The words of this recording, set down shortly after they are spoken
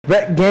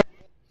Bet game.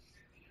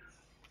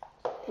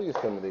 Please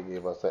tell me they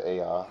gave us an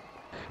AI.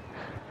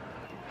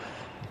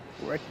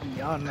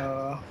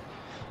 Reckiana.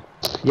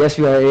 Yes,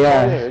 we are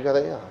Oh yeah, AI. they got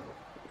an AI.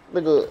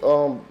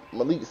 Nigga,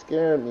 Malik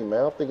scaring me,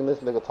 man. I'm thinking this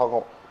nigga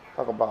talk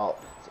about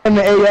And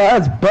the AI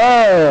is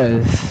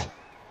Buzz.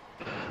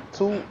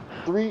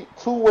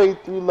 two-way,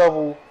 3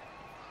 level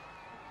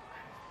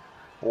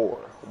 4.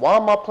 Why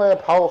am I playing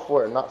power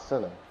forward and not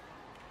center?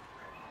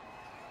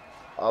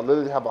 I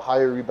literally have a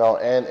higher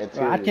rebound and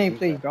Bro, I interior can't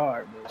play defense.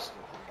 guard, bro. So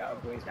y'all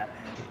boys gotta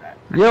handle that.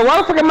 Yo,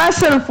 why the fuck am I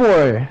sitting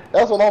for?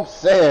 That's what I'm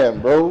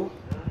saying, bro.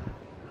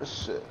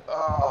 Shit.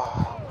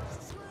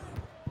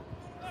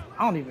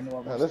 I don't even know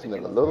if I'm Man, this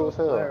sticking nigga a little as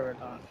real hell. player or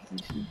not. Let me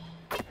see.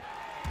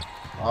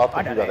 I I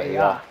think you got got an an AI.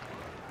 AI.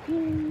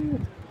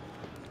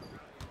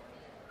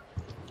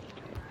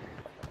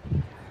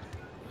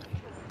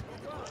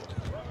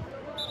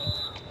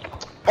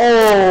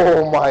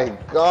 Oh my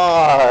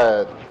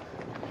god.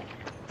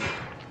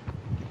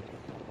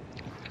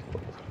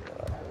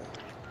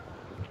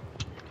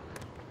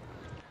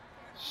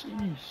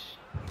 Sheesh.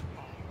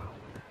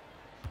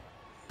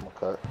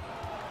 Okay.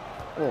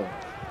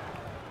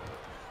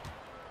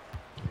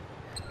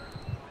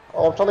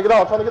 Oh, I'm trying to get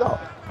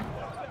out.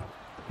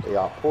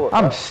 Yeah, poor.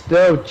 I'm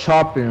still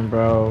chopping,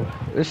 bro.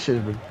 This shit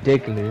is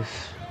ridiculous.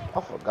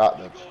 I forgot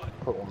to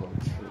put on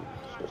the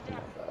switch to my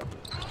bad.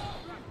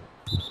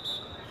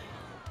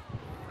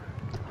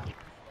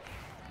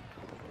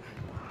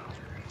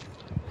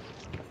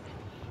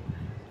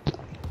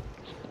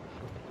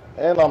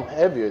 And I'm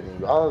heavier than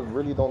you. I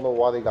really don't know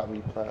why they got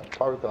me playing.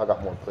 Probably because I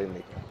got more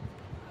playmaking.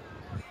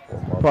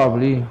 Or more body.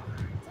 Probably.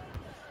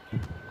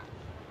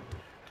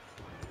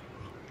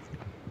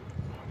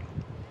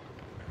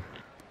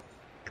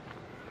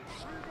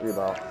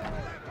 Rebound.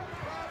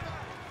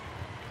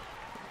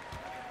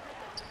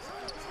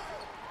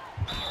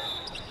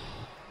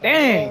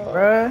 Dang,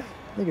 bruh.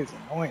 Nigga's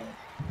annoying.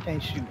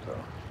 Can't shoot, bro.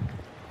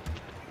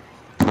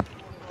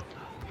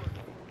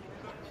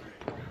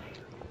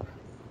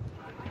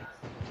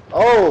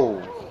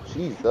 Oh,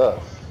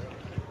 Jesus.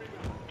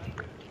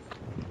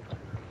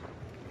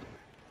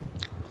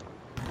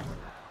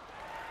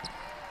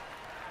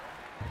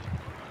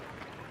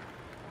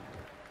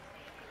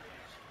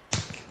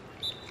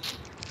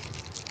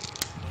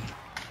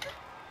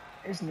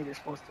 This nigga's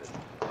supposed to.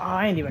 Oh,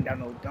 I ain't even got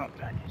no dunk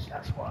package.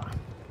 That's why.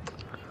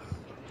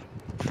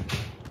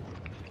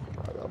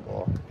 I got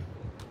ball.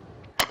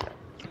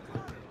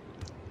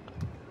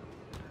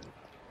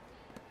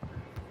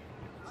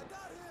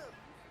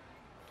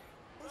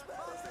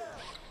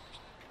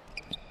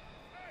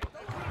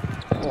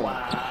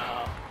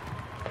 Wow.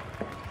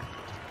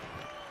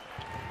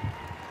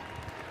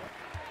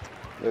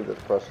 Niggas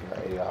pressing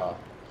the AI.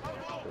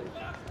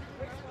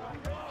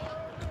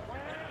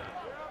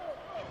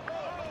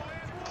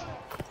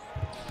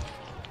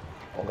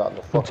 Don't got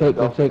no fucking Good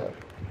dunk take. yet.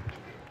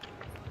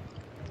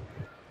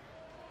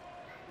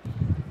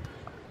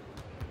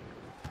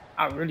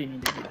 I really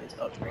need to get this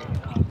upgrade.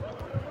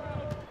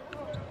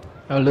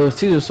 Yo, Little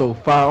Caesar's so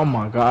fire. Oh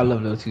my god, I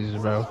love Little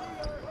Caesars, bro.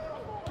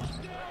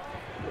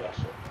 Yeah,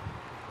 shit.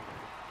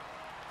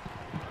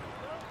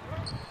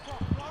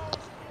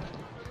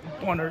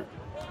 Corner.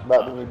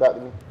 Back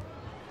to me.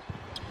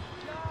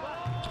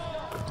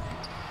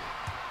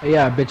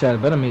 Yeah, bitch, I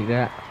better make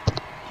that.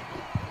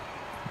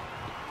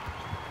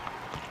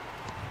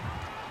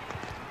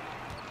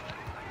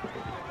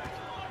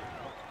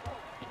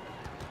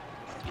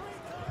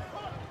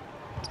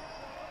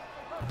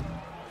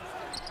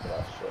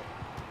 Yeah, shit.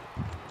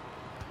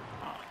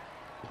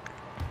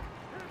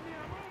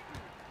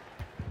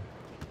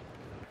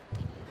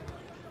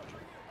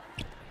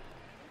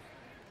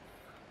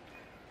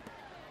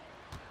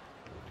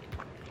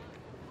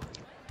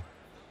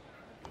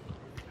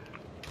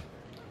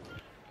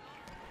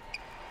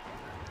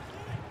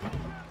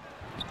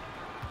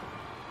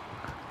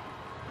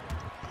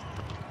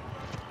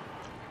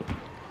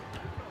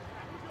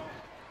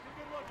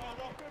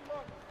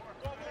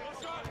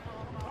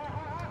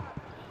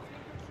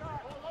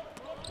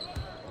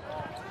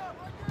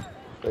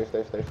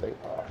 Stay.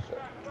 Oh,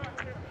 shit.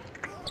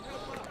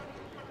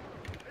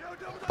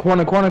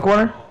 Corner.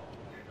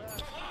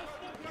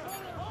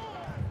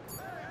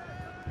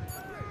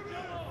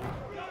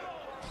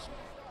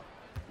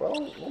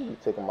 Bro, don't be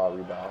taking my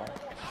rebound.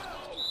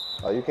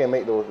 Oh, you can't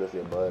make those this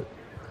year, bud.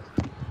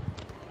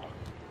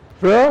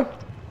 Bro?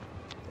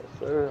 Yes,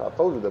 sir. I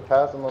told you the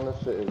passing on this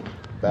shit is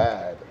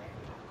bad.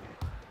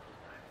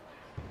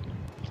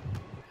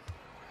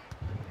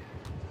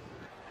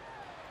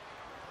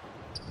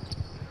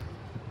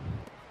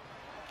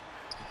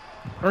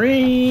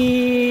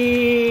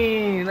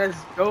 Green. Let's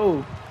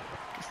go.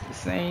 It's the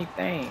same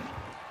thing.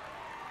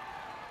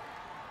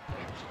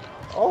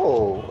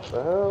 Oh, what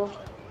the hell?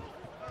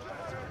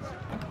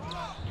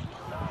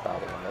 Foul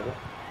him, nigga.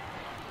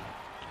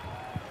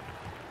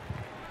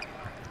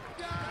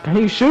 Can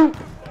he shoot?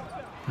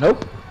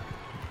 Nope.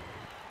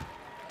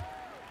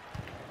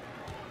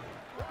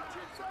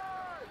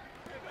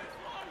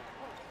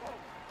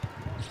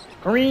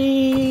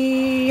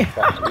 Green.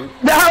 Fuck you.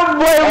 No, That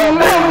boy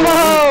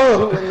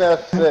Memo! Shooting that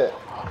shit.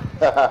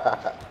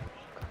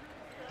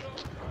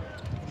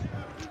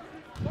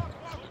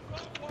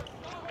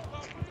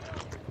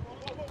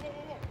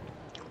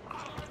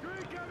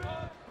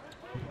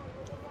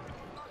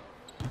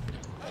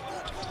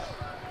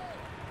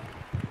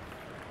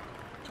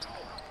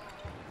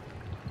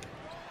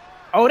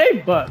 Oh,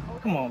 they buck.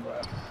 Come on, bro.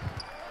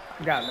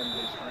 I got them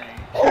this range.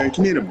 Eric,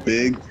 you need a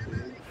big.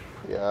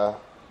 Yeah.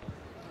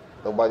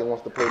 Nobody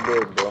wants to play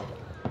big, bro.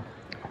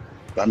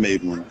 I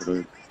made one,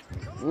 but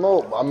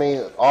No, I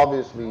mean,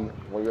 obviously,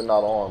 when you're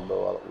not on,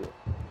 bro.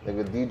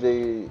 Nigga,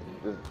 DJ,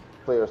 this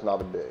player's not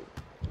a big.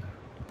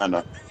 I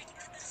know.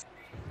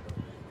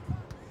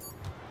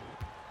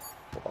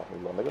 Come on, you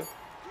little nigga.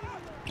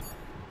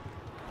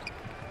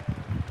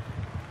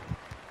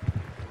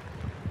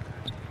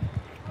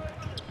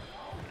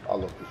 I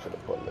look, you should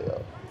have put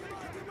layup.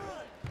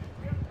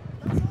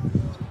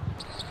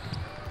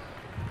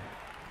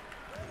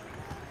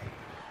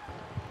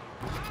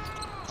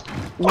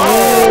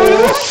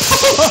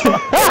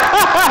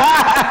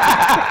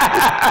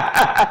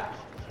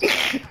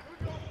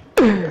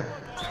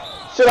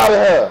 Shit out of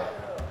here.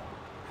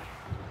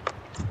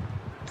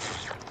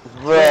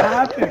 What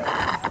happened?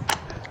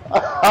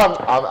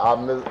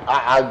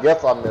 I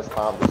guess I missed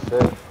time to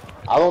shit.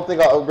 I don't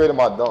think I upgraded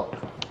my dunk.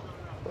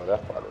 So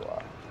that's probably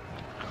why.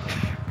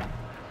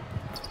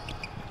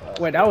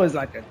 Wait, that was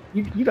like a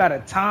you got a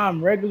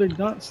time regular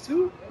dunks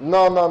too?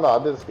 No. I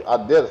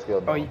did a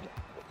skill Oh, dunk.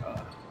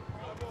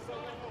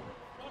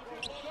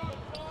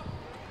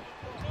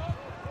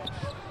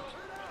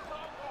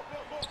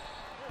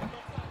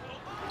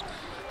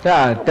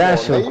 God,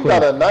 that's so Man, quick.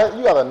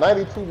 you got a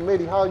 92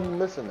 midi. How are you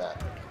missing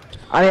that?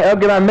 I need to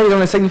upgrade my mid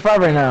on 75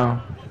 right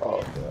now. Oh,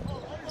 okay.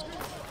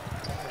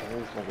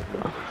 These niggas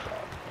make a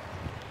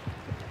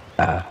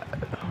shot.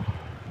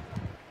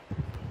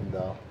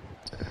 No.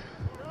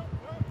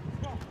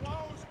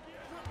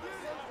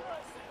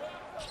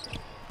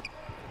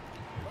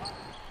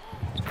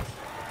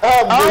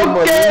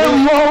 Okay,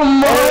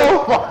 Momo!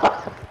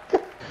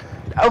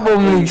 That boy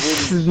me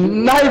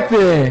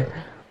sniping!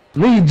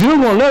 Me, Drew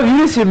gonna love you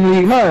this year,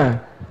 me, huh?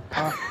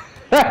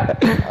 I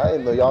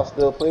didn't know y'all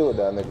still play with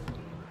that nigga.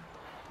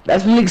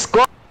 That's Malik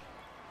squad.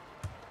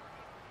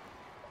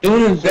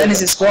 Doing his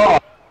Venice's squad.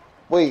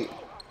 Wait,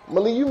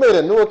 Malik, you made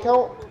a new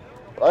account,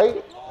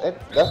 right?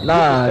 That's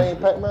Nah. the same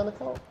Pac-Man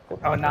account?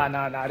 Oh,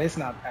 nah. This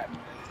not Batman.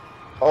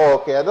 Oh,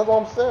 okay. That's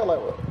what I'm saying. Like,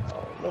 I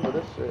don't remember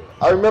this shit.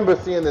 I remember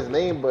seeing his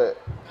name, but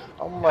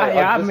I'm like,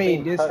 I just made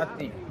seen this. I Pac-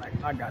 think like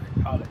I got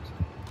in college.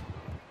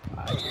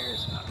 5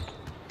 years now.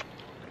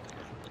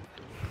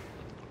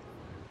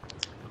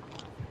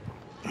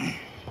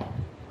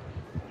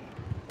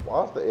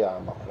 Why's the AI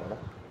in my corner?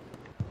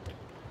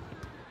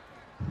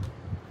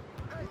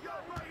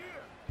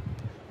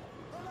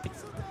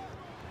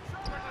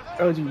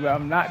 Told you, bro.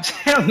 I'm not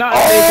taking my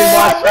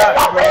shot,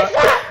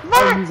 bro.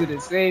 I'm using the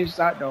same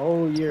shot the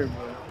whole year,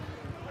 bro.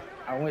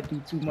 I went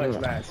through too much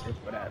last year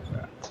for that,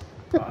 bro.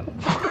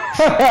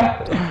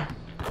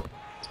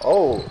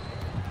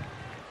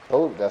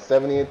 Oh, that's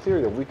 70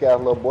 interior, weak ass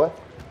little boy.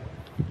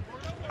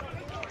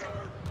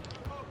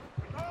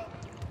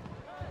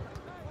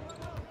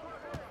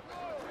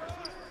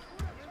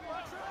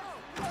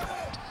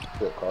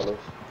 Good, Carlos.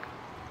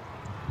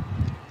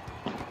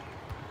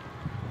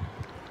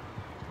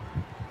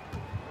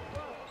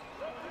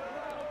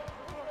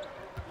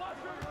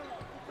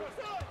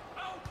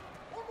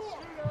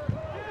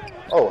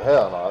 Oh,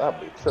 hell no, that'd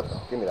be tripping.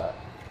 Give me that.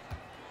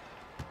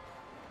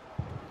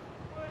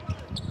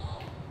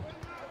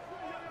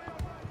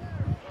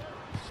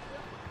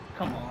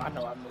 Come on, I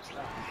know I missed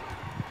that.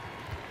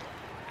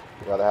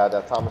 You gotta have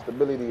that time of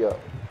stability up.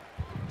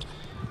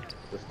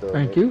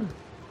 Thank you.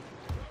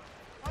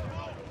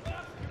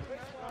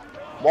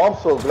 Well, I'm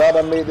so glad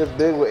I made this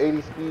big with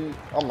 80 speed.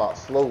 I'm not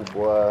slow,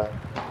 boy.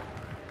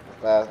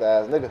 Fast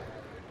ass nigga.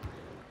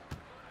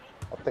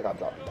 I think I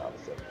dropped it down to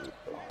 70.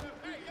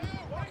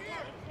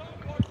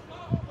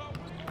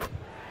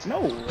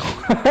 No.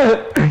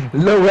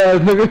 Low ass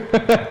nigga.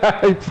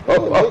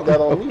 You make that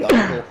on me. I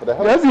came for the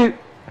help. That's it.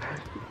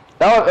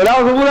 That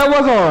was who that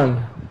was on.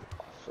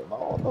 Shit, I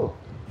don't know.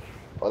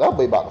 Oh, that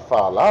boy about to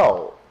foul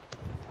out.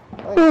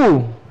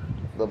 Who?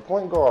 The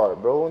point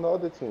guard, bro, and the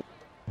other team.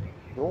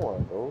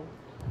 Doing, bro.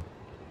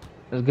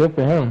 It's good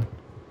for him.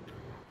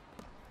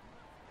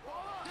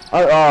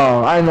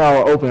 I know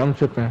I was open. I'm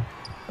tripping.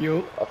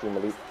 Yo. I see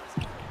Malik.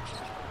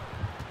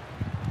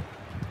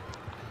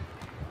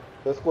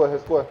 His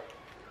square.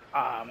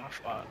 Ah, my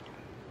fault.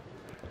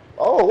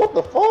 Oh, what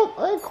the fuck?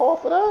 I ain't called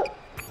for that.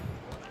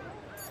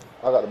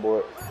 I got the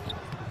board.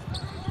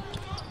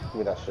 Give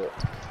me that shit.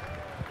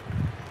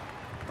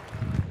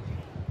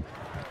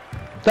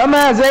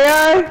 Dumbass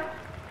AI.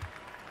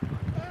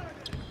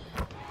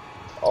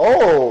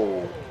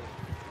 Oh.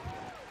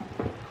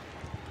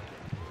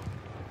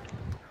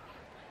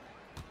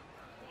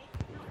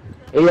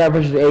 AI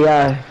versus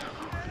AI.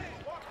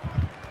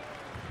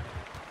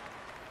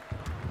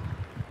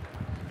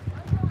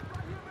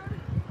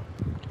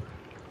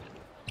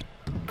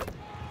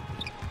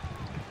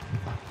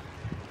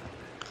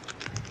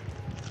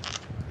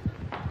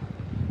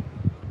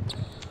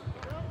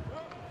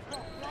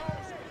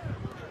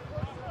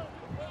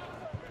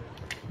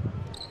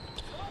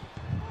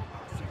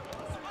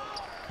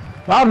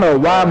 I don't know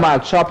why am I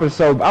chopping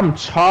so. I'm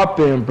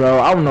chopping, bro.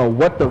 I don't know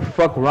what the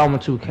fuck wrong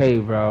with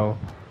 2K, bro.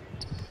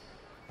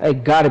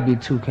 It gotta be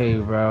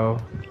 2K, bro.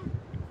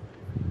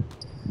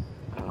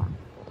 Come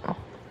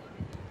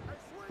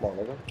on,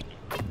 nigga.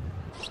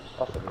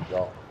 That's a good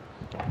job.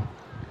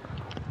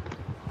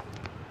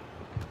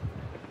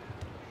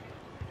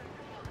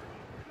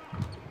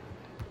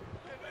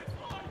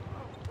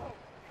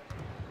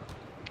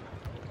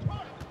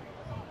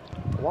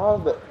 Why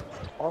is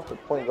the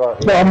point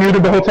guard? No, I'm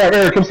muted the whole time.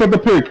 Eric, come set the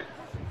pick.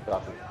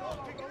 Got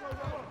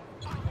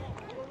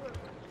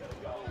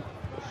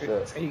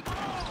you. Shit.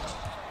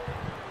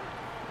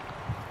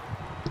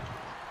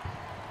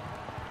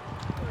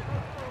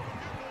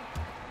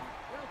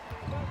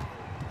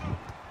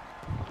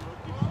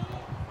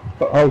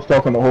 I was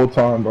talking the whole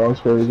time, bro.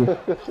 It's crazy. Like,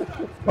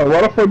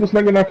 why the fuck this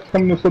nigga not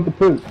coming to set the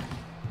pick?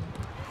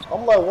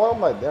 I'm like, what?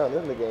 I'm like, damn,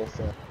 this nigga ain't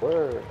saying a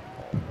word.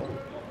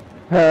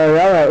 Hey,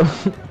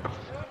 alright.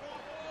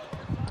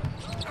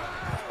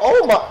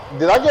 Oh my,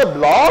 did I get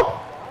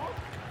blocked?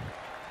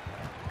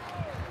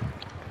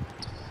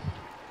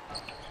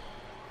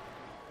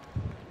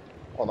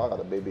 Oh no, I got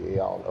a baby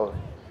A on. Oh.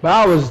 But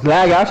I was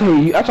lagging.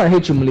 I tried to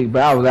hit you, Malik,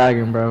 but I was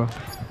lagging, bro.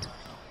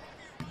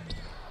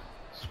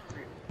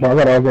 Bro, I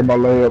gotta get my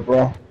layup,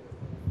 bro.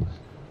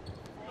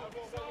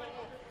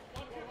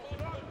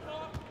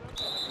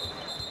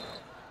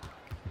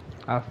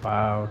 I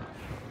fouled.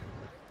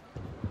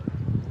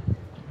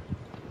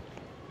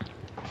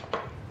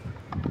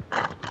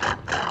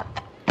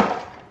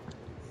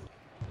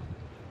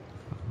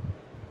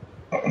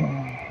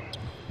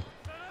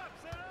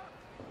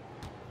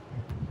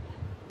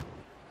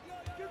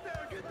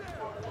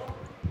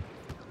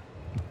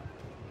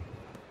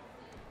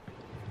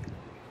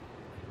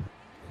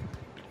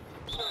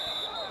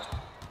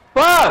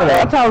 Fuck!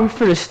 I thought we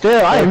finished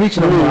still. I ain't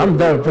reaching no more. I'm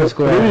done with first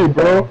square. Three,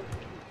 bro.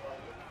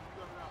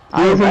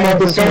 Steals is not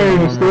the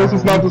same. Steals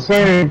is not the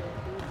same.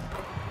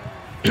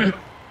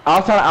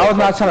 I was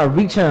not trying to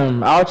reach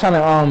him. I was trying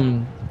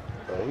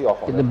to He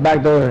off on get the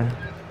back door.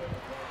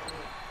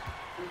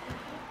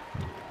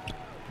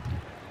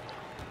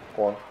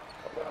 Go on.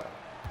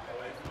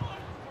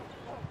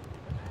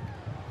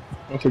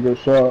 That's a good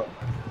shot.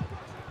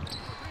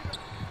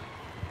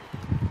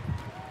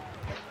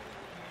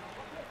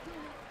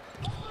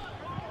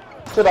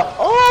 To the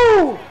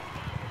oh!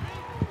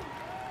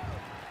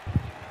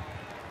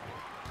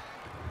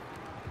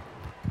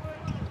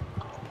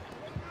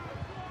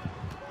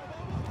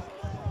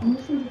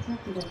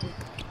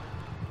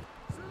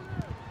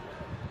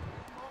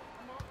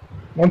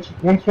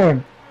 One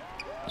swing.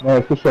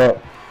 Nice, good shot.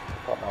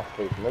 Got my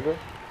face, nigga.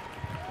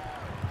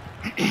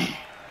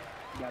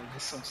 Gotta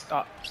get some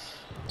stops.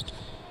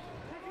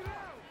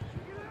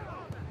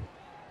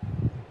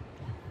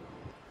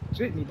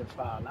 Shit need to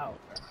foul out,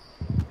 bro.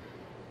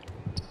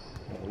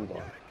 We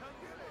done.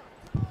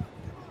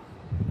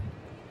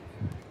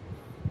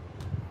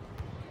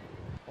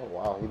 Oh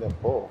wow, he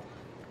didn't pull.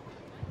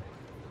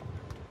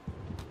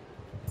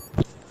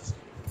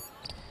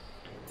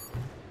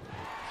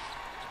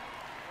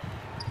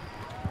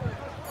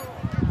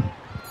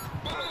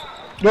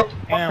 Yep.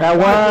 That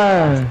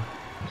one.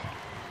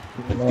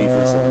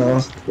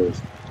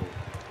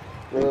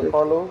 Really,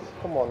 Carlos?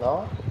 Come on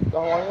now. Is that who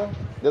I am?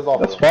 This off.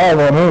 That's 5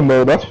 on him,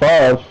 though. That's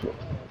 5.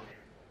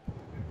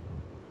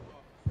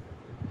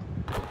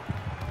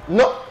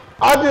 No,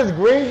 I just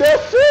greened that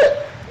shit.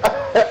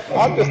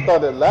 I just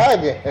started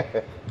lagging.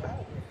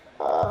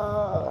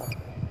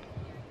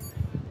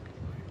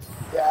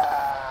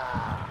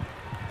 Yeah.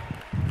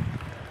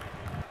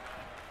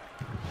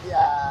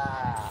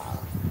 Yeah.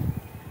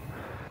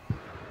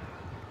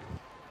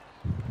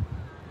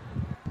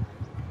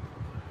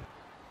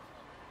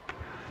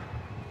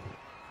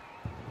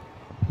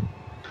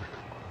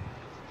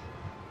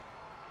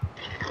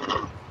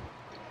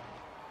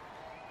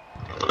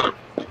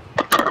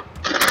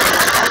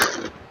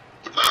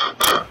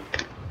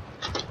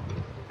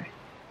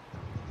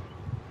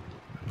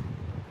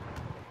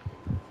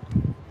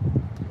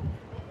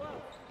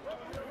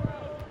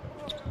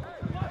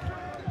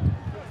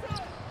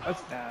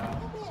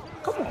 Touchdown.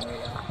 Come on, man.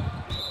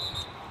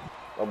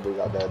 That boy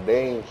got that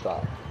Dame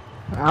shot.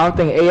 I don't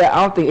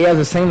think AI's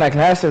the same like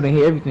last year. They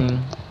hit everything.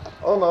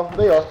 Oh no,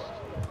 they are.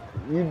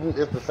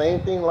 It's the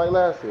same thing like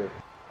last year.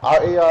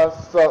 Our AI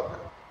suck,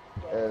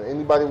 and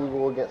anybody we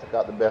go against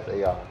got the best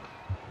AI.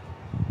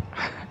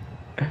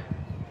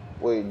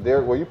 Wait,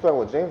 Derek, were you playing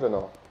with James or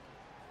no?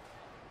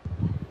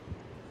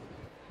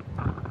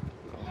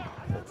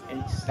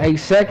 8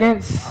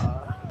 seconds.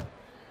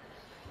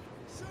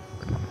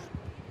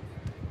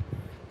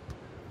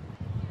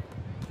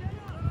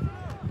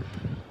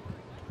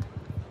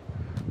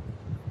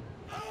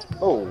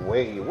 Oh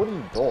wait, what are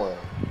you doing?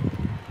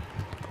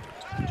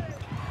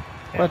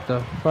 What the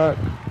fuck?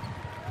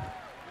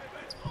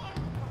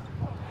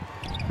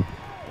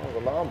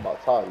 I'm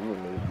about tired of you,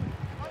 man.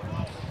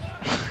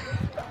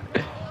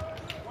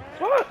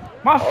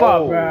 What? My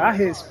fault, bro. I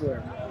hit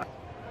square.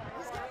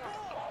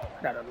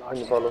 Gotta lock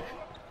Hey, it. Carlos.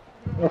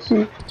 I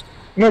see.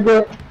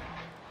 Nigga.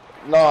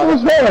 No,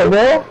 What's that,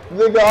 bro?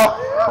 nigga,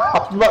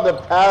 I was about to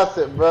pass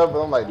it, bro,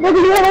 but I'm like,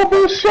 Nigga, you had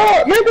open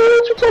shot. Nigga,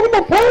 what you talking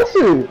about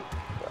passing?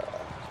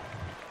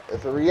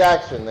 it's a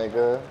reaction,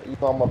 nigga. You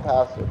know I'm a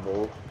passer,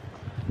 bro.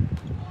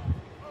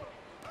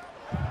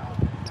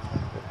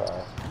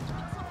 Okay.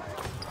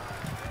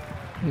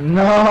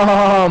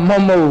 No,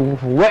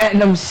 Momo, wetting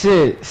them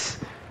shits.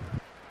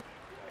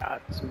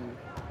 Got to.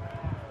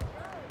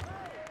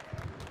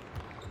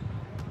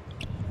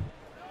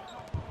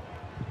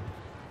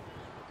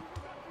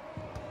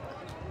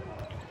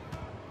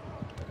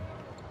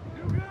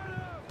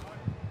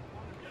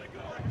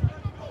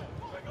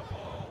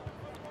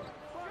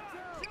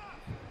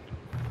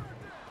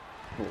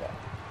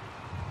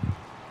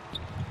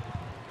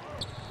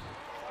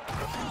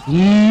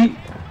 Yeet.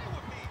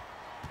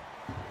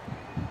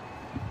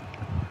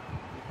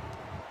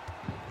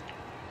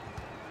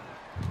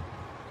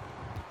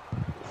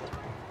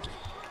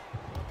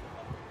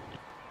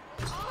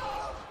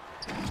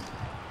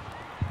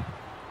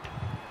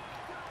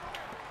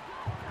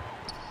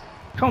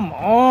 Come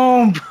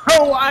on,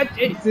 bro. I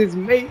just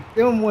make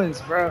them ones,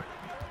 bro.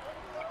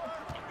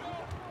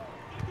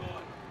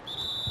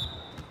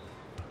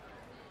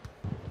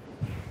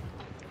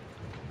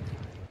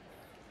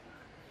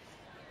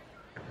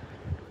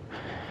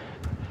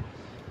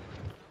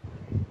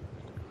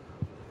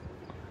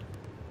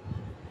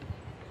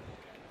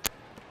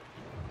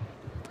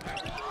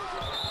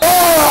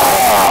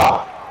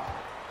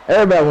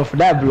 Everybody went for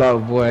that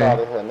block, boy. Get out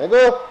of here,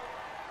 nigga.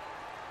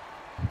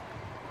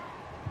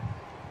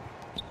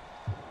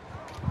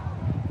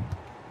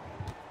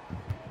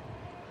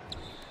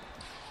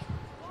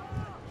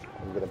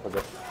 I'm gonna put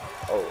this.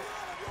 Oh.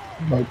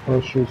 My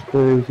pressure's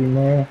crazy,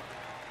 man.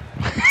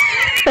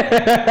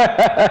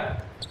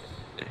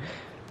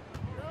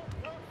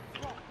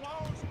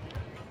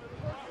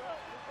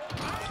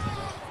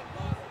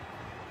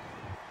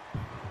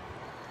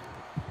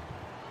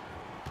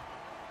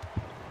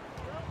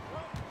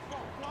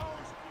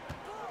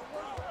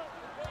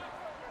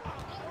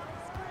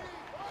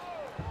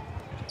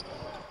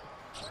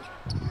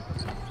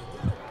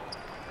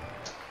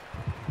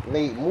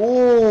 Nate,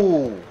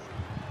 move.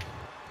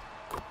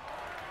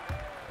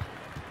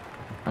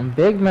 I'm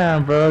big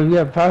man, bro. You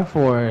have power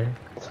forward.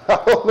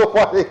 I don't know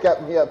why they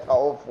got me at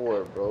power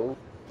forward, bro.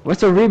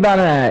 What's the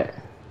rebound at?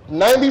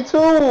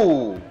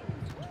 92.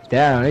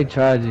 Damn, they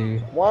tried you.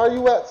 Why are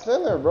you at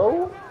center,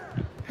 bro?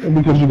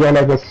 Because you got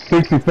like a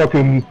 60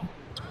 fucking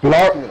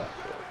block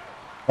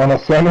on a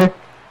center.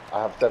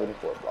 I have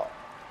 74 block.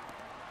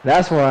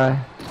 That's why.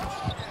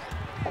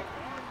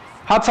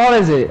 How tall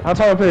is it? How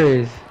tall a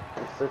player is?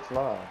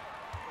 6'9".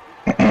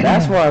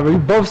 That's why. We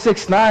both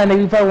 6'9",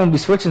 nigga. You probably won't be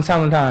switching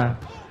time to time.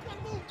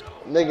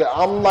 Nigga,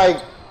 I'm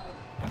like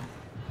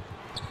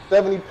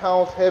 70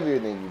 pounds heavier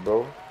than you,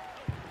 bro.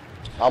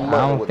 I'm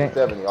money with the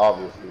 70,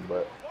 obviously,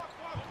 but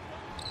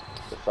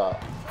the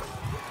shot.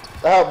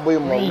 That boy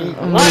Malik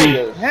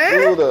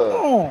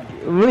shooter.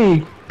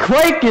 Really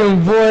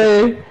quaking,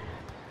 boy.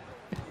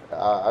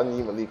 I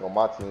need Malik on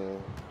my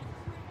team.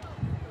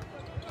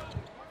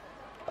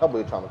 That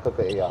boy trying to cook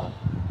an AI.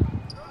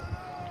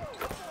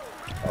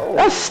 Oh.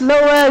 That slow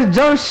ass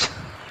jump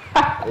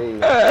shot. Hey,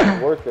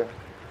 it's working.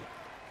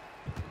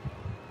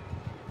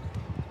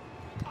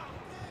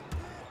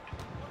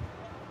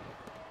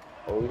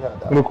 Oh, we had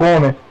that. In the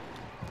corner.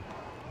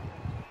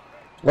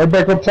 Right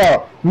back up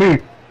top. Me.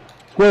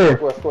 Square.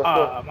 Score.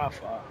 My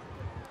fault.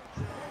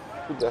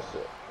 Shoot that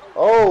shit.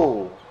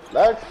 Oh,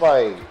 lag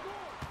spike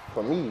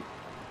for me.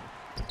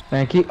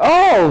 Thank you.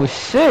 Oh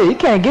shit! You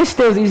can't get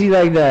steals easy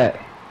like that.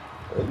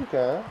 Yeah, you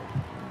can.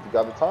 You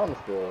got the time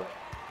still.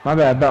 My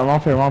bad.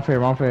 Wrong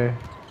player.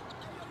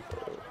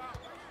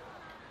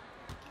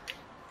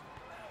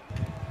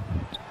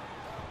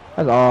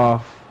 That's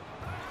off.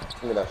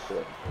 Give me that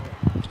shit.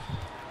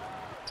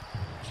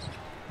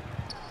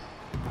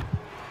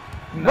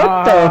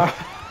 What the?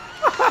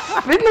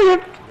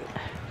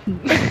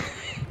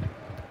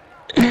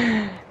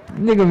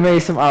 Nigga made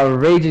some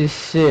outrageous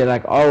shit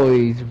like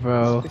always,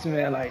 bro. This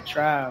man like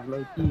Trav,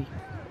 low key.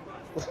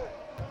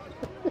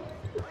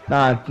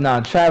 Nah,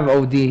 Trav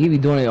OD, he be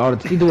doing it all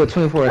the he do it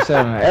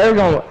 24/7.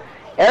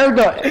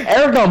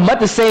 Eric gonna mutt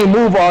the same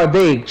move all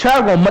day.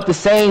 Trav gonna mutt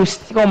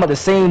the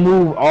same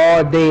move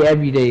all day,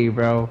 every day,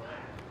 bro.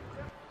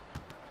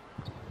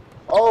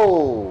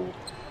 Oh,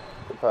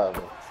 good pass.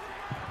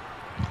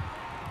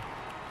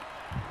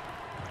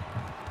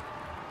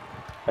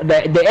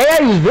 The AI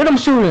use rhythm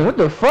shooting. What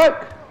the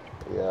fuck?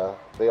 Yeah,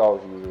 they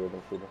always use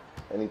rhythm shooting.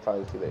 Anytime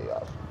you see the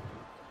AI.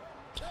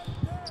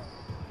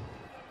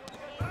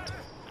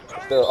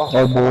 Still,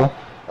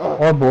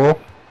 Or ball.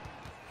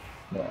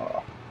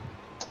 Nah.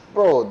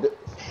 Bro,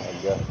 I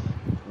guess.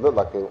 Looked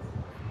like it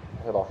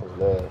hit off his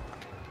leg.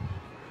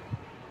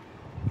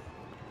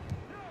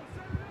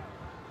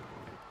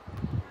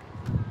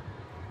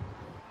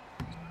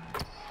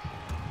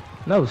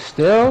 No,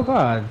 still?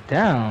 God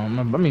damn.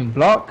 I mean,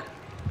 block.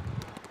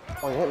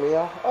 Oh, you hit me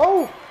out?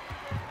 Oh!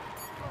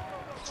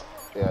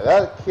 Yeah,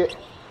 that kid.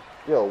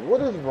 Yo,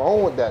 what is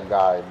wrong with that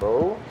guy,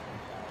 bro?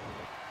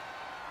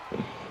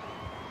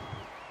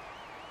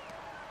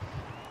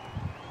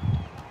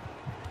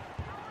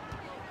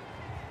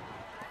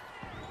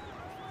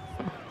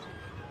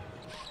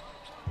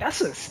 That's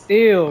a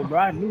steal, bro.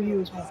 I knew he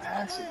was gonna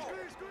pass it.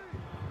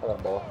 I got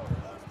the ball.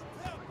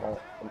 Oh,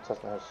 I'm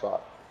testing his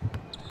shot.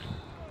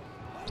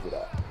 Get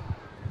out.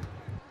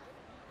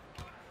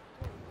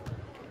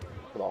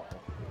 Get off him.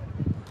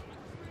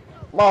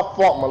 My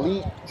fault,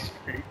 Malik.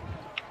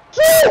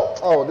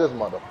 Oh, this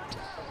mother.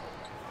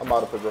 I'm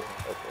out of position.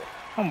 Okay.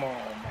 Come on,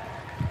 man.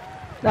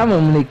 That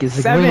Malik is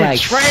Seven green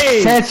like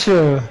trades.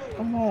 Central.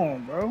 Come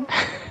on, bro.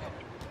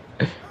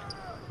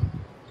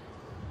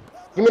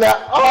 Give me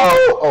that.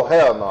 Oh! Oh,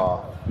 hell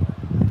no.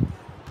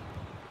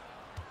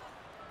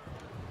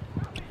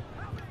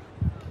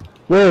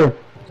 Where?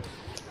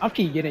 I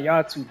keep getting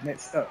y'all two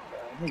mixed up,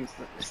 bro. Niggas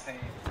look the same.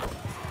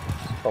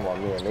 Come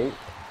on, me and Nate.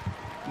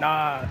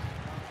 Nah,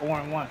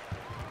 4-1.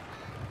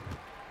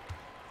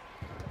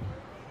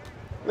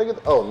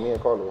 Nigga, oh, me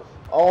and Carlos.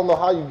 I don't know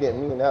how you get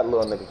me and that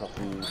little nigga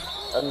confused.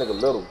 That nigga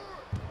little.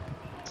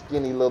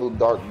 Skinny little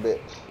dark bitch.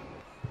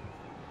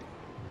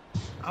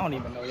 I don't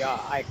even know y'all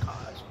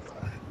icons, bro.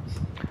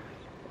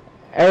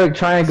 Eric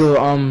Triangle,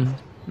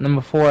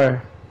 number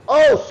 4.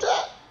 Oh,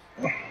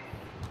 shit!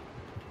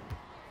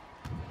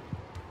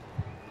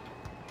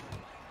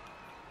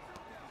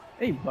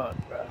 They bug,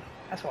 bro.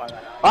 That's why I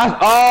got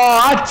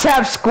I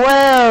tapped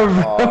square,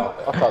 bro.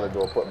 I tried to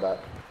do a putback.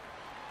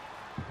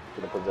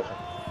 Get in position.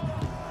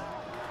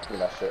 Give me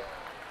that shit.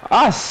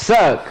 I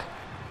suck.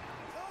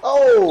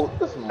 Oh,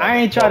 this I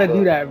ain't try to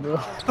do that, bro.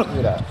 Give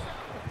me that.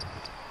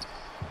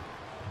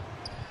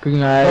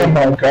 Green Oh eye.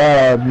 my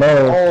God,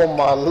 no. Oh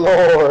my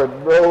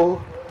lord,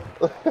 bro.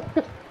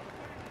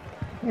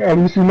 Yeah, at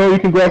least you know you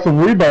can grab some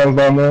rebounds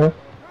down there.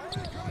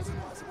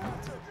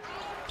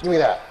 Give me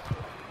that.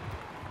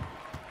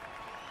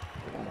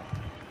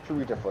 What you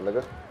reaching for,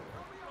 nigga?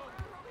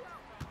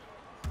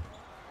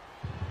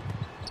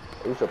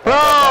 You should pass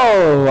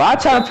Bro, I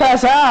tried to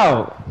pass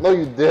out. that. No,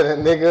 you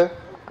didn't, nigga.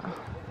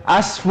 I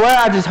swear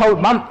I just hope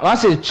my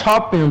shit's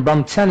chopping, bro.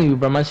 I'm telling you,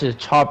 bro. My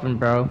shit's chopping,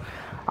 bro.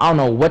 I don't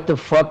know what the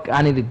fuck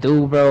I need to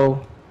do,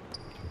 bro.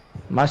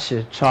 My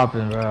shit's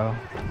chopping, bro.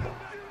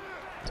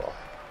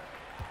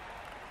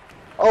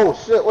 Oh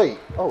shit! Wait.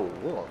 Oh,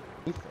 we on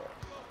defense.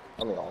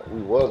 I mean,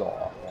 we was on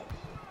offense.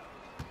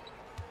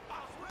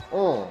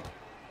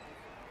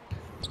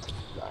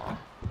 Nah.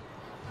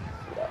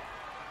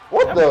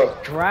 What That the? boy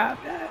drive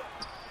that?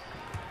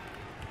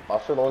 My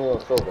shit only on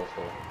silver,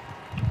 so.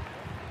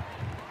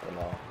 You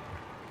know.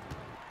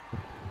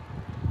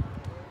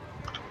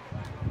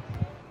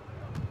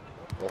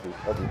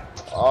 Heavy.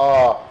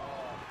 Ah.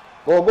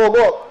 Go.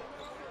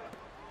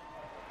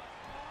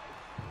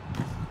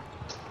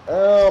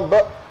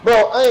 Bro,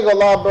 I ain't gonna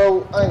lie,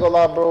 bro.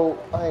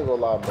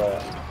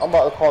 I'm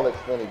about to call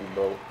Xfinity,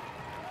 bro.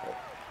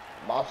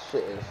 My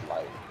shit is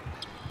like.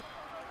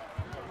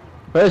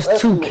 But it's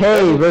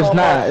 2K, bro.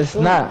 It's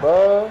not.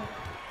 Bro.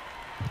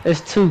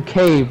 It's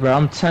 2K, bro.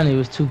 I'm telling you,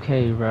 it's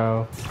 2K,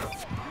 bro.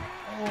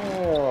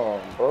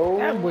 Damn, bro.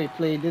 That boy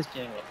played this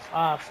game with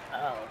 5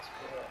 fouls,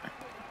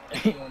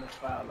 bro. Ain't on the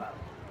foul out.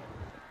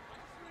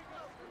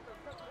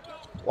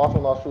 Watch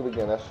him not shoot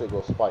again. That shit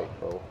go spike,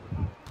 bro.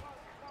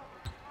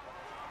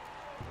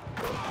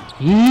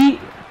 Yeet.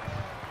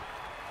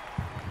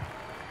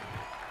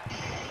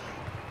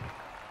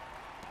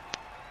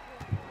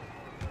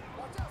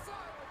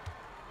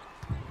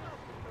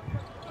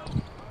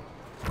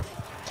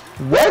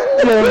 What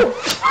the?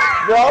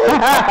 Bro,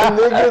 I was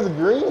letting niggas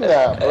green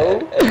that,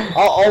 bro.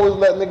 I always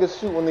let niggas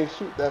shoot when they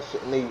shoot that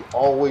shit, and they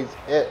always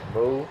hit,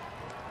 bro.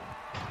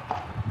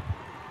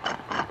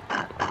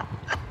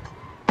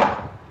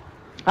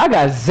 I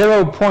got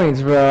 0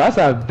 points, bro. That's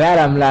how bad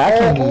I'm like. I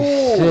can't do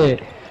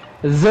shit.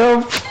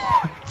 0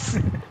 points.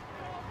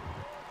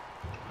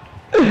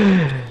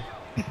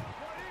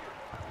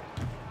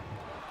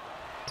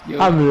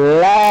 I'm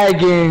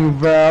lagging,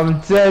 bro.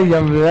 I'm telling you,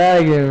 I'm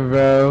lagging,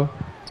 bro.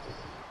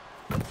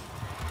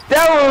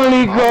 That one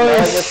really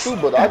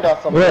goes. But I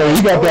got some. Yeah,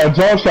 you got that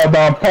jump shot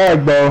down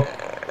pack, though.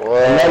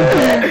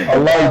 I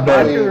like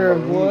that.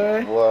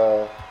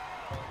 Boy.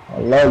 I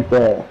like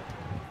that.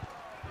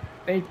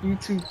 Thank you,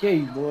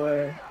 2K,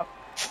 boy.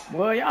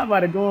 Boy, y'all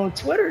about to go on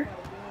Twitter.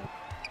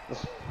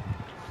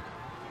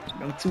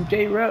 Them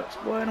 2K reps,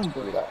 boy, them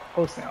boys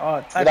posting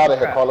all types of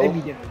crap. They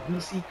be getting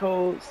VC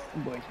codes.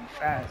 Them boys be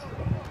fast,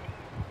 bro.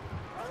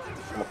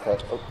 Okay.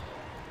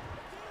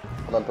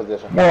 I'm in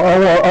position. No, I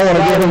want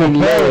to get him a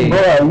play, bro.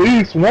 At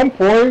least 1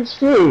 point,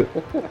 shit.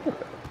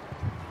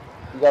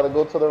 You gotta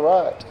go to the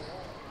right.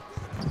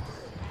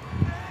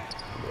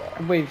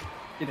 That boy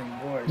getting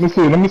bored.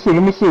 Let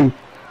me see.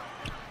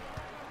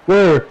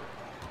 Where?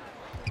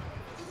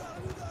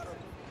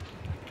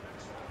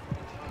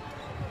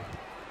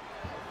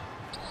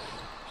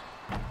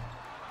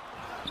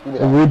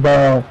 A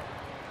rebound.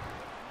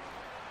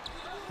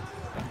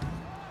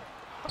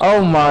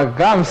 Oh my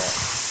god, I'm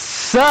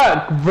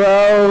suck,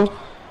 bro.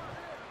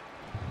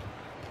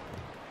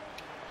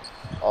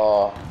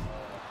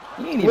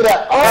 Give me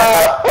that.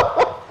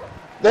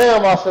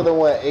 Damn, I should have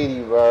went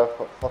 80, bro.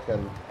 For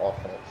fucking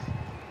offense.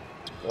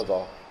 That's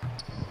all.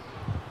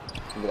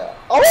 Give me that.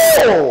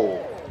 Oh!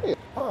 You're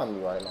on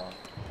me right now.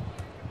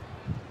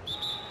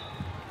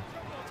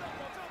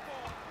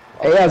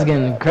 Hey, I was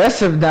getting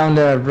aggressive down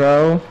there,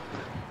 bro.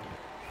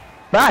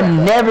 But I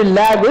never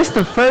lag. This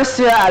the first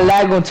year I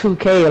lag on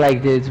 2K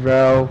like this,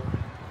 bro.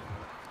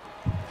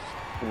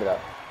 Give me that.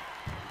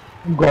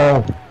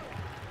 Go.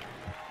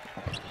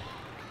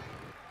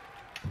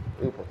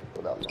 You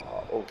put that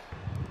long. Oh.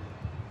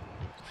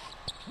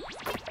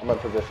 I'm in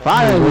position.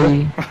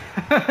 Finally.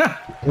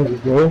 There we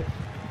go.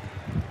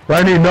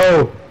 Randy,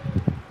 no.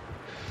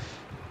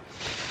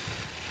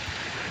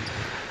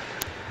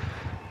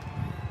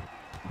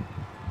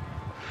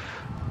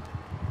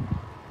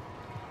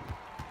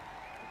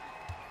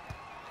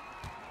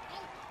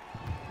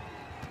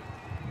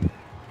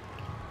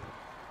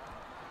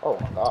 Oh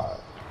my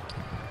god.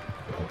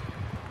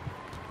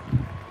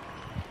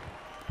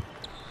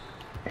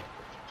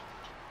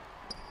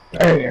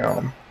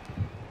 Damn.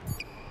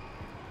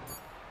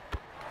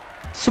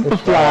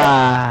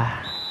 Superfly.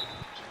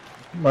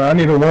 Man, I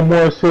needed one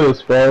more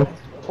assist, bro.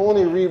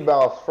 20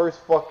 rebounds,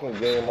 first fucking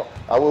game.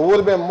 I would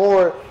have been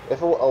more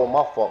if it was, oh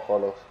my fault,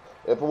 Carlos.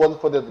 If it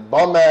wasn't for this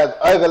bum ass,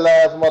 ugly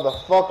ass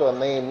motherfucker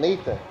named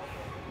Nathan.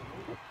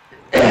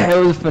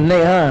 It was for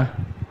Nate, huh?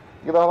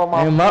 Get out of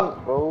my Name feet,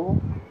 up.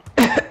 bro.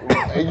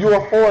 Hey, you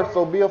a 4,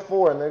 so be a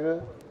 4,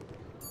 nigga.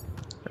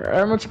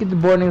 Alright, once you get the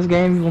board in this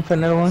game, you gonna put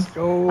another one?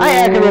 Go. I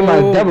activated my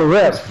double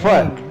rep. First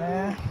Fuck. game,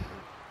 man.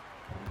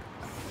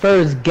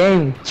 First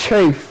game,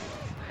 Trey.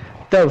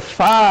 The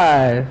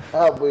 5.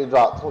 That boy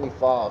dropped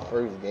 25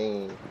 first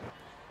game.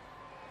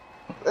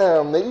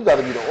 Damn, nigga, you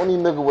gotta be the only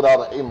nigga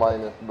without an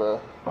A-,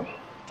 bro.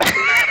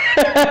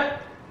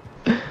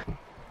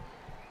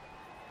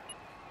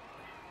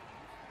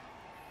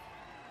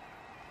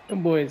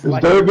 Them boys Is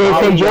like Derek gonna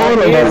come join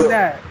or Where's not?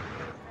 that?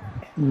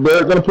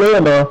 Derek gonna play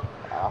or no?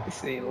 They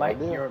say like I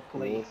did. your You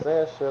play. ain't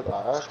saying shit,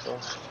 I asked him.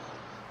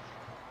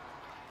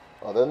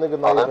 Oh, that nigga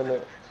not even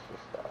there.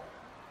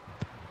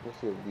 Let's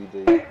see if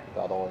BJ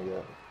got on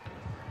yet.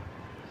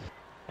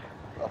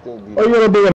 I think BJ. Oh, you gonna be